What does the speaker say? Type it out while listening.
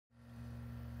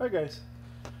Hi guys,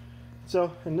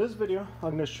 so in this video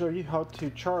I'm going to show you how to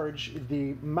charge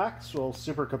the Maxwell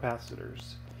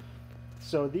supercapacitors.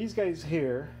 So these guys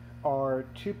here are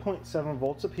 2.7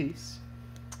 volts a piece.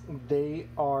 They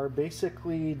are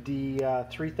basically the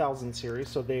 3000 series,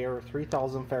 so they are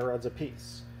 3000 farads a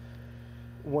piece.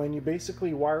 When you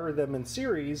basically wire them in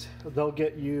series, they'll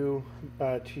get you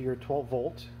to your 12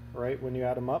 volt, right, when you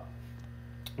add them up.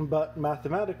 But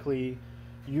mathematically,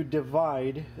 you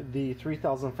divide the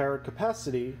 3000 farad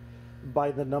capacity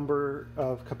by the number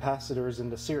of capacitors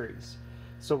in the series.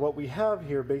 So what we have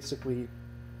here, basically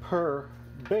per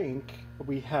bank,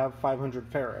 we have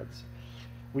 500 farads.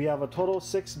 We have a total of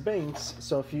 6 banks,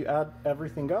 so if you add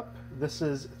everything up, this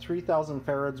is 3000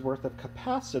 farads worth of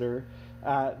capacitor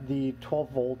at the 12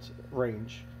 volt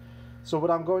range. So what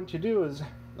I'm going to do is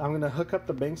I'm going to hook up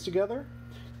the banks together,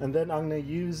 and then I'm going to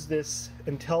use this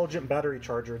intelligent battery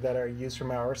charger that I use for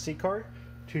my RC car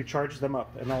to charge them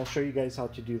up, and I'll show you guys how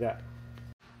to do that.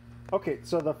 Okay,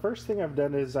 so the first thing I've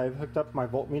done is I've hooked up my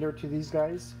voltmeter to these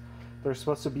guys. They're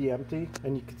supposed to be empty,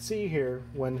 and you can see here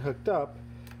when hooked up,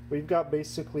 we've got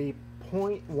basically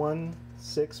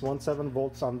 0.1617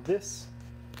 volts on this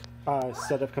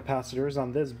set of capacitors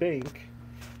on this bank.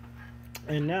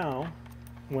 And now,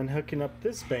 when hooking up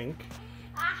this bank,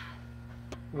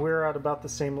 we're at about the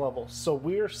same level. So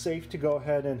we are safe to go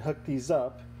ahead and hook these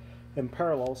up in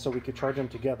parallel so we could charge them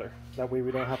together. That way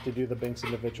we don't have to do the banks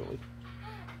individually.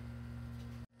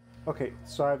 Okay,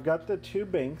 so I've got the 2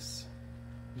 banks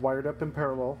wired up in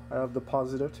parallel. I have the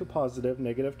positive to positive,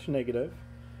 negative to negative.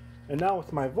 And now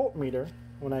with my voltmeter,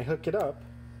 when I hook it up,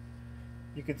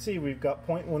 you can see we've got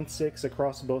 0.16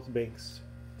 across both banks.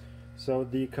 So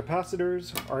the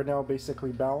capacitors are now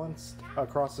basically balanced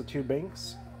across the 2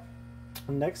 banks.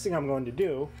 The next thing I'm going to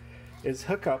do is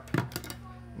hook up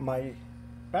my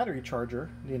battery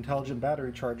charger, the intelligent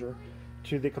battery charger,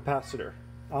 to the capacitor.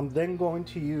 I'm then going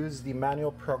to use the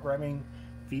manual programming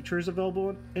features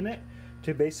available in it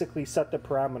to basically set the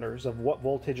parameters of what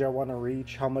voltage I want to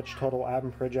reach, how much total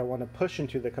amperage I want to push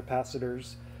into the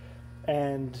capacitors.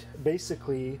 And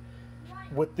basically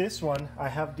with this one I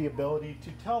have the ability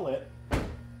to tell it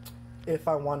if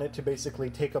I want it to basically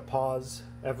take a pause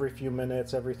every few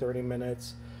minutes, every 30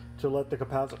 minutes, to let the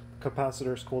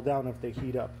capacitors cool down if they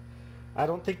heat up. I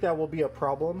don't think that will be a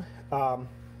problem,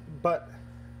 but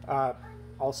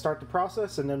I'll start the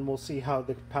process and then we'll see how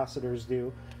the capacitors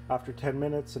do after 10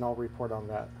 minutes and I'll report on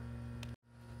that.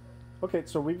 Okay,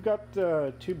 so we've got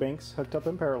 2 banks hooked up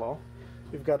in parallel.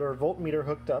 We've got our voltmeter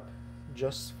hooked up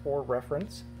just for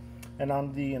reference. And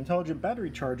on the intelligent battery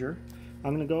charger,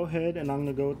 I'm going to go ahead and I'm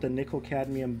going to go with the nickel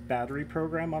cadmium battery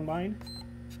program on mine.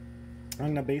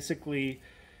 I'm going to basically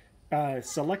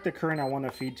select the current I want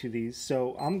to feed to these.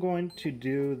 So I'm going to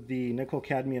do the nickel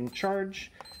cadmium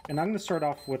charge, and I'm going to start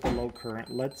off with a low current,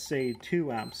 let's say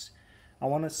 2 amps. I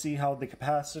want to see how the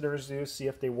capacitors do, see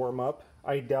if they warm up.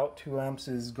 I doubt 2 amps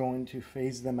is going to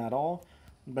phase them at all,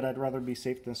 but I'd rather be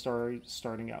safe than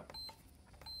starting out.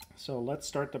 So let's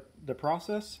start the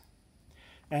process.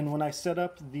 And when I set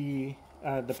up the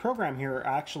program here,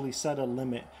 I actually set a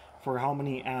limit for how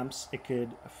many amps it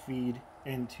could feed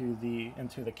into the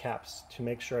caps to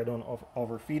make sure I don't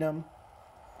overfeed them.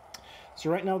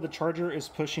 So right now the charger is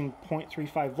pushing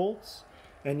 0.35 volts,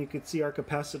 and you can see our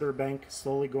capacitor bank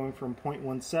slowly going from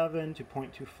 0.17 to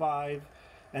 0.25,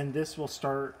 and this will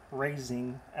start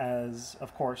raising as,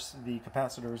 of course, the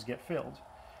capacitors get filled.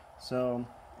 So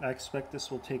I expect this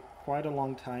will take quite a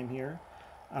long time here.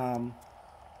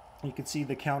 You can see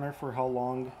the counter for how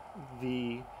long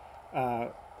the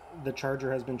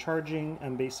charger has been charging,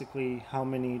 and basically how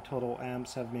many total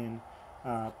amps have been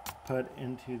put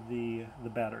into the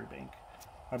battery bank.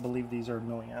 I believe these are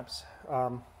milliamps.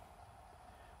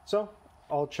 So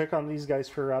I'll check on these guys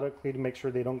periodically to make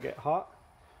sure they don't get hot,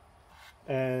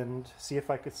 and see if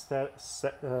I could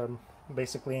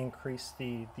basically increase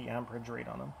the amperage rate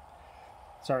on them.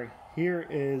 Sorry, here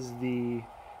is the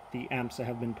amps that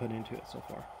have been put into it so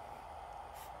far.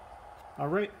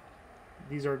 Alright,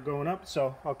 these are going up,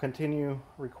 so I'll continue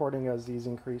recording as these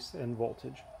increase in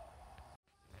voltage.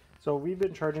 So we've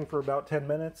been charging for about 10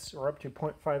 minutes, or up to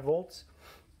 0.5 volts.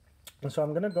 And so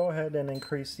I'm going to go ahead and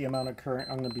increase the amount of current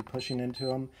I'm going to be pushing into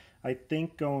them. I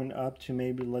think going up to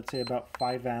maybe, let's say, about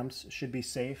 5 amps should be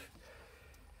safe.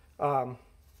 I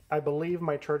believe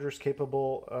my charger is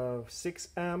capable of 6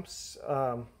 amps.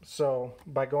 So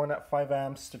by going at 5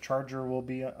 amps, the charger will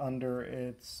be under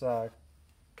its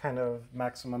kind of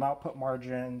maximum output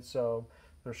margin, so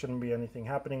there shouldn't be anything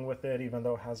happening with it. Even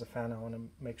though it has a fan, I want to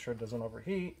make sure it doesn't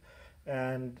overheat,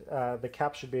 and the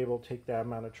cap should be able to take that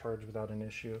amount of charge without an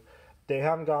issue. They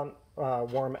haven't gone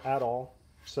warm at all,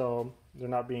 so they're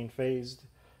not being phased.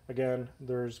 Again,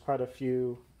 there's quite a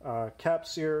few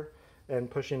caps here, and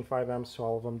pushing 5 amps to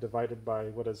all of them divided by,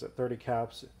 what is it, 30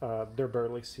 caps, they're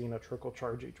barely seeing a trickle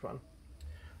charge each one.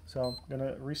 So I'm going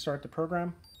to restart the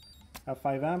program at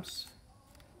 5 amps,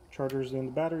 charger's doing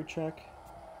the battery check,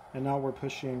 and now we're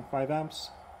pushing 5 amps.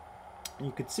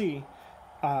 You could see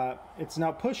it's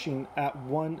now pushing at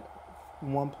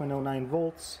 1.09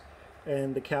 volts,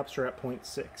 and the caps are at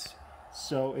 0.6.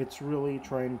 So it's really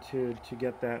trying to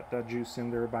get that juice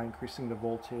in there by increasing the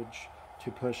voltage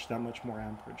to push that much more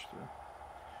amperage through.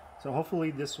 So hopefully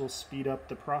this will speed up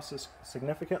the process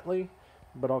significantly,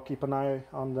 but I'll keep an eye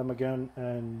on them again,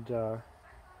 and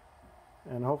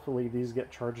hopefully these get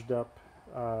charged up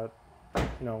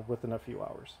within a few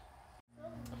hours.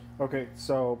 Okay,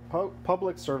 so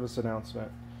public service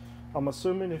announcement. I'm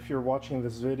assuming if you're watching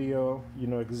this video, you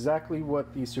know exactly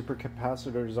what these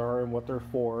supercapacitors are and what they're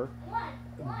for.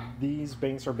 These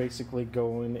banks are basically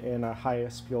going in a high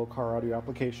SPL car audio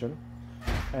application,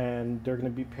 and they're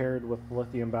going to be paired with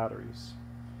lithium batteries.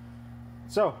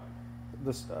 So,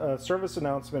 this service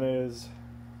announcement is,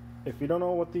 if you don't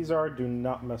know what these are, do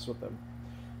not mess with them.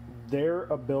 Their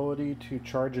ability to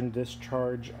charge and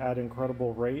discharge at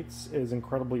incredible rates is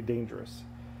incredibly dangerous.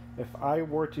 If I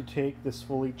were to take this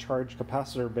fully charged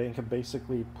capacitor bank and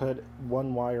basically put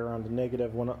one wire on the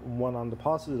negative, one on the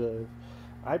positive,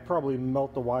 I'd probably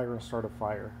melt the wire and start a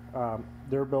fire.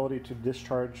 Their ability to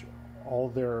discharge all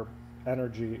their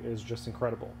energy is just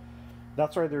incredible.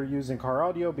 That's why they're using car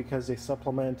audio, because they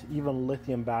supplement even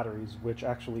lithium batteries, which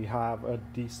actually have a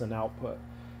decent output.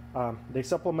 They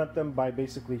supplement them by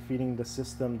basically feeding the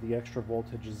system the extra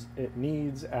voltages it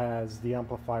needs as the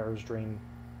amplifiers drain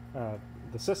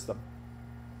the system.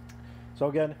 So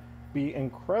again, be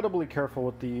incredibly careful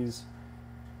with these.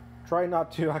 Try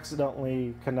not to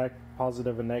accidentally connect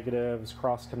positive and negatives,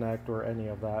 cross connect, or any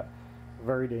of that.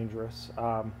 Very dangerous.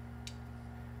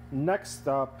 Next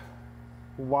up,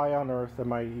 why on earth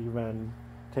am I even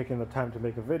taking the time to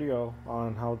make a video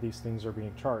on how these things are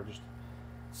being charged?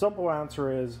 Simple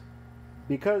answer is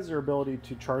because their ability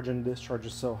to charge and discharge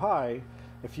is so high.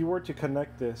 If you were to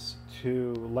connect this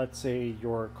to, let's say,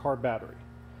 your car battery,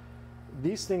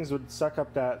 these things would suck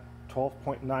up that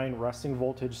 12.9 resting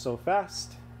voltage so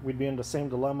fast, we'd be in the same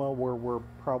dilemma where we're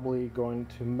probably going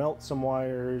to melt some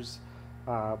wires,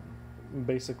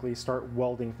 basically start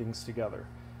welding things together.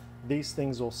 These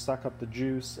things will suck up the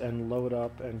juice and load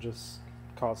up and just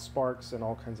cause sparks and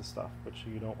all kinds of stuff, which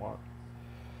you don't want.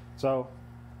 So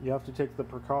you have to take the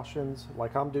precautions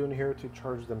like I'm doing here to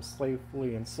charge them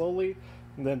safely and slowly,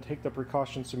 and then take the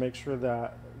precautions to make sure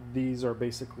that these are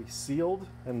basically sealed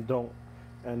and don't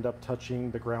end up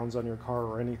touching the grounds on your car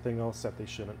or anything else that they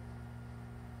shouldn't.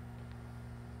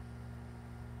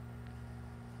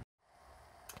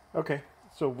 Okay,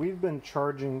 so we've been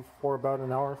charging for about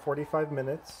an hour and 45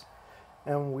 minutes,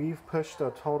 and we've pushed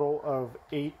a total of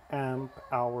 8 amp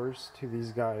hours to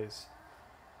these guys.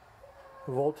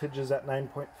 Voltage is at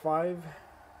 9.5,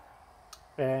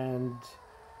 and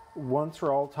once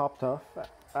we're all topped up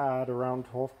at around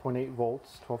 12.8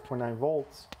 volts, 12.9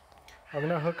 volts, I'm going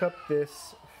to hook up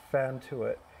this fan to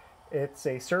it. It's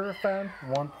a server fan,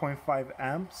 1.5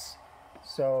 amps,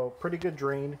 so pretty good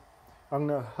drain. I'm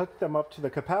going to hook them up to the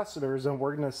capacitors, and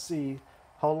we're going to see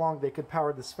how long they could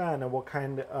power this fan and what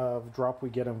kind of drop we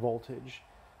get in voltage.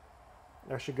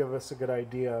 That should give us a good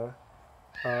idea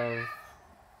of,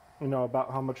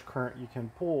 about how much current you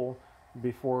can pull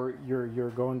before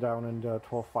you're going down into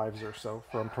 12.5s or so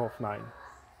from 12.9.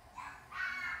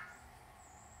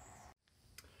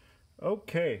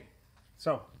 Okay,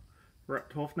 so we're at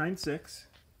 12.96,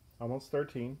 almost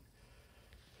 13,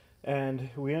 and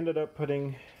we ended up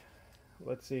putting,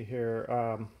 let's see here,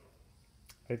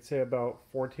 I'd say about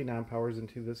 14 amp hours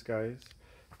into this, guys.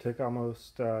 Took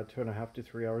almost 2.5 to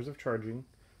 3 hours of charging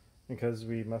because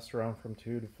we messed around from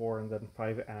 2 to 4 and then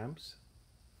 5 amps.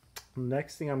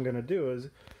 Next thing I'm going to do is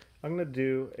I'm going to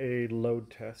do a load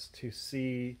test to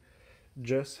see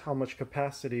just how much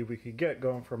capacity we could get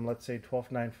going from, let's say,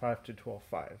 12.95 to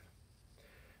 12.5.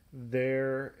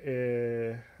 There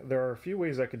are a few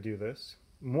ways I could do this.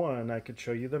 One, I could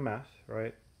show you the math,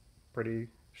 right? Pretty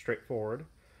straightforward.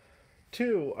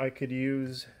 Two, I could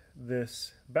use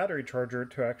this battery charger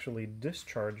to actually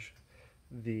discharge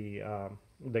the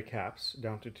caps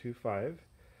down to 2.5.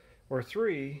 Or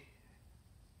three,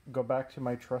 go back to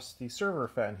my trusty server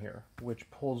fan here,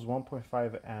 which pulls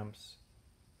 1.5 amps.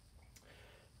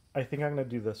 I think I'm going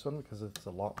to do this one because it's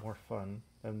a lot more fun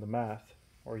than the math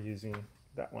or using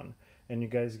that one. And you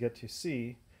guys get to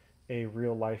see a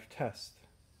real life test.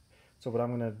 So what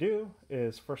I'm going to do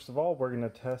is, first of all, we're going to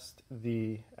test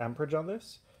the amperage on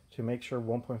this to make sure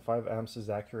 1.5 amps is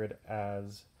accurate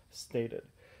as stated.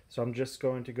 So I'm just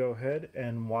going to go ahead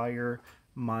and wire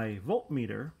my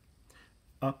voltmeter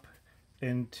up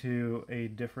into a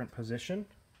different position.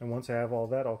 And once I have all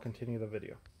that, I'll continue the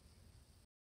video.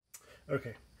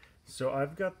 Okay, so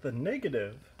I've got the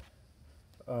negative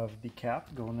of the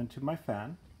cap going into my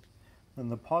fan, and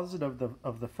the positive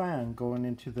of the fan going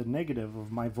into the negative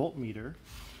of my voltmeter,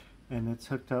 and it's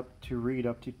hooked up to read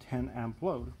up to 10 amp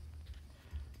load.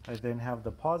 I then have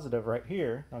the positive right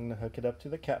here. I'm going to hook it up to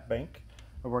the cap bank,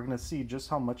 and we're going to see just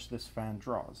how much this fan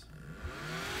draws.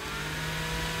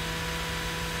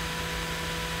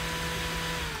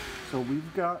 So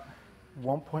we've got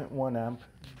 1.1 amp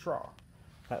draw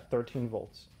at 13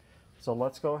 volts. So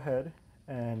let's go ahead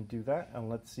and do that, and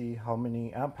let's see how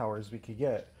many amp hours we could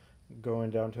get going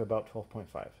down to about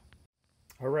 12.5.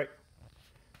 All right,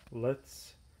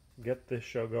 let's get this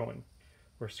show going.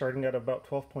 We're starting at about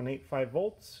 12.85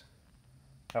 volts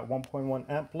at 1.1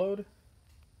 amp load.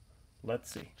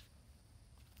 Let's see.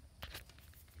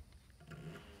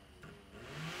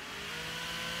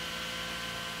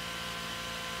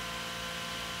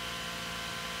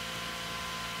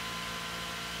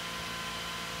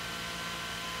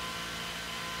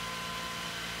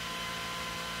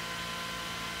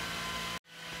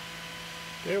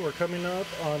 Okay, we're coming up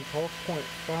on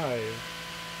 12.5.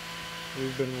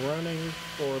 We've been running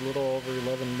for a little over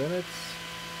 11 minutes.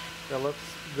 Yeah,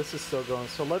 this is still going.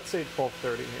 So let's say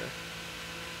 12:30 here.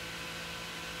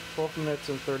 12 minutes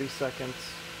and 30 seconds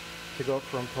to go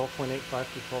from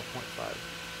 12.85 to 12.5.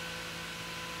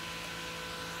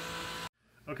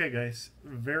 Okay guys,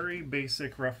 very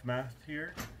basic rough math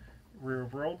here. Real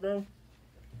world though.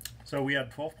 So we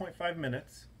had 12.5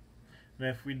 minutes. And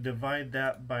if we divide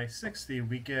that by 60,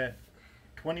 we get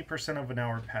 20% of an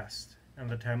hour passed and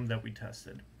the time that we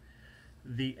tested.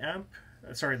 The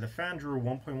fan drew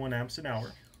 1.1 amps an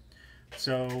hour.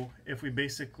 So if we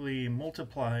basically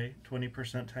multiply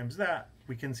 20% times that,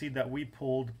 we can see that we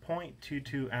pulled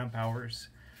 0.22 amp hours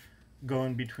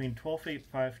going between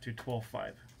 12.85 to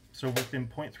 12.5. So within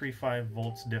 0.35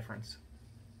 volts difference.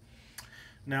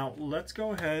 Now let's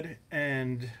go ahead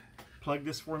and plug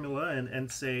this formula in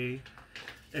and say,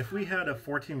 if we had a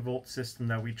 14 volt system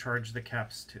that we charged the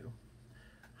caps to,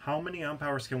 how many amp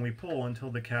hours can we pull until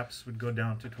the caps would go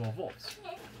down to 12 volts?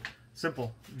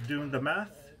 Simple. Doing the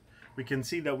math, we can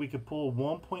see that we could pull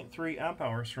 1.3 amp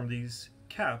hours from these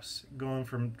caps going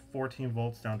from 14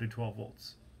 volts down to 12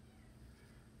 volts.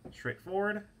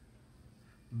 Straightforward,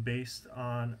 based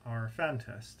on our fan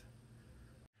test.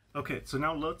 Okay, so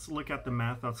now let's look at the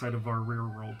math outside of our real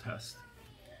world test.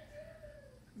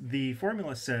 The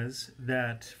formula says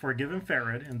that for a given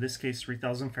farad, in this case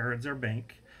 3,000 farads our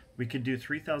bank, we could do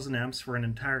 3,000 amps for an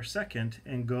entire second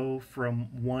and go from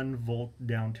 1 volt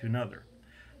down to another.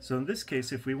 So in this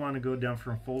case, if we want to go down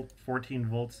from 14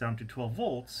 volts down to 12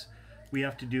 volts, we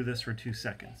have to do this for 2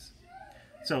 seconds.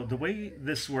 So the way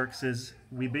this works is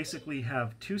we basically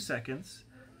have 2 seconds,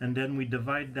 and then we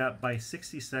divide that by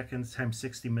 60 seconds times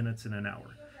 60 minutes in an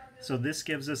hour. So this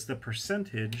gives us the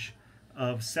percentage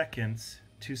of seconds,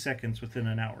 2 seconds within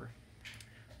an hour.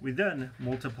 We then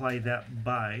multiply that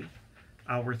by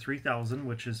our 3,000,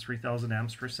 which is 3,000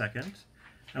 amps per second,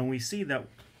 and we see that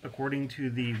according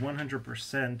to the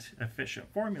 100%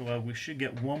 efficient formula, we should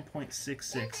get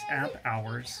 1.66 amp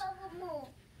hours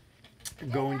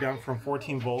going down from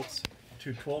 14 volts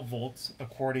to 12 volts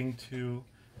according to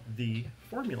the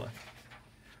formula.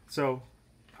 So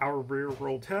our real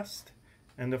world test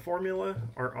and the formula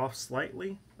are off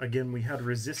slightly. Again, we had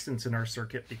resistance in our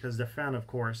circuit because the fan, of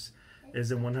course,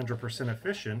 isn't 100%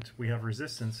 efficient. We have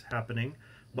resistance happening,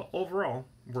 but overall,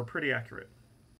 we're pretty accurate.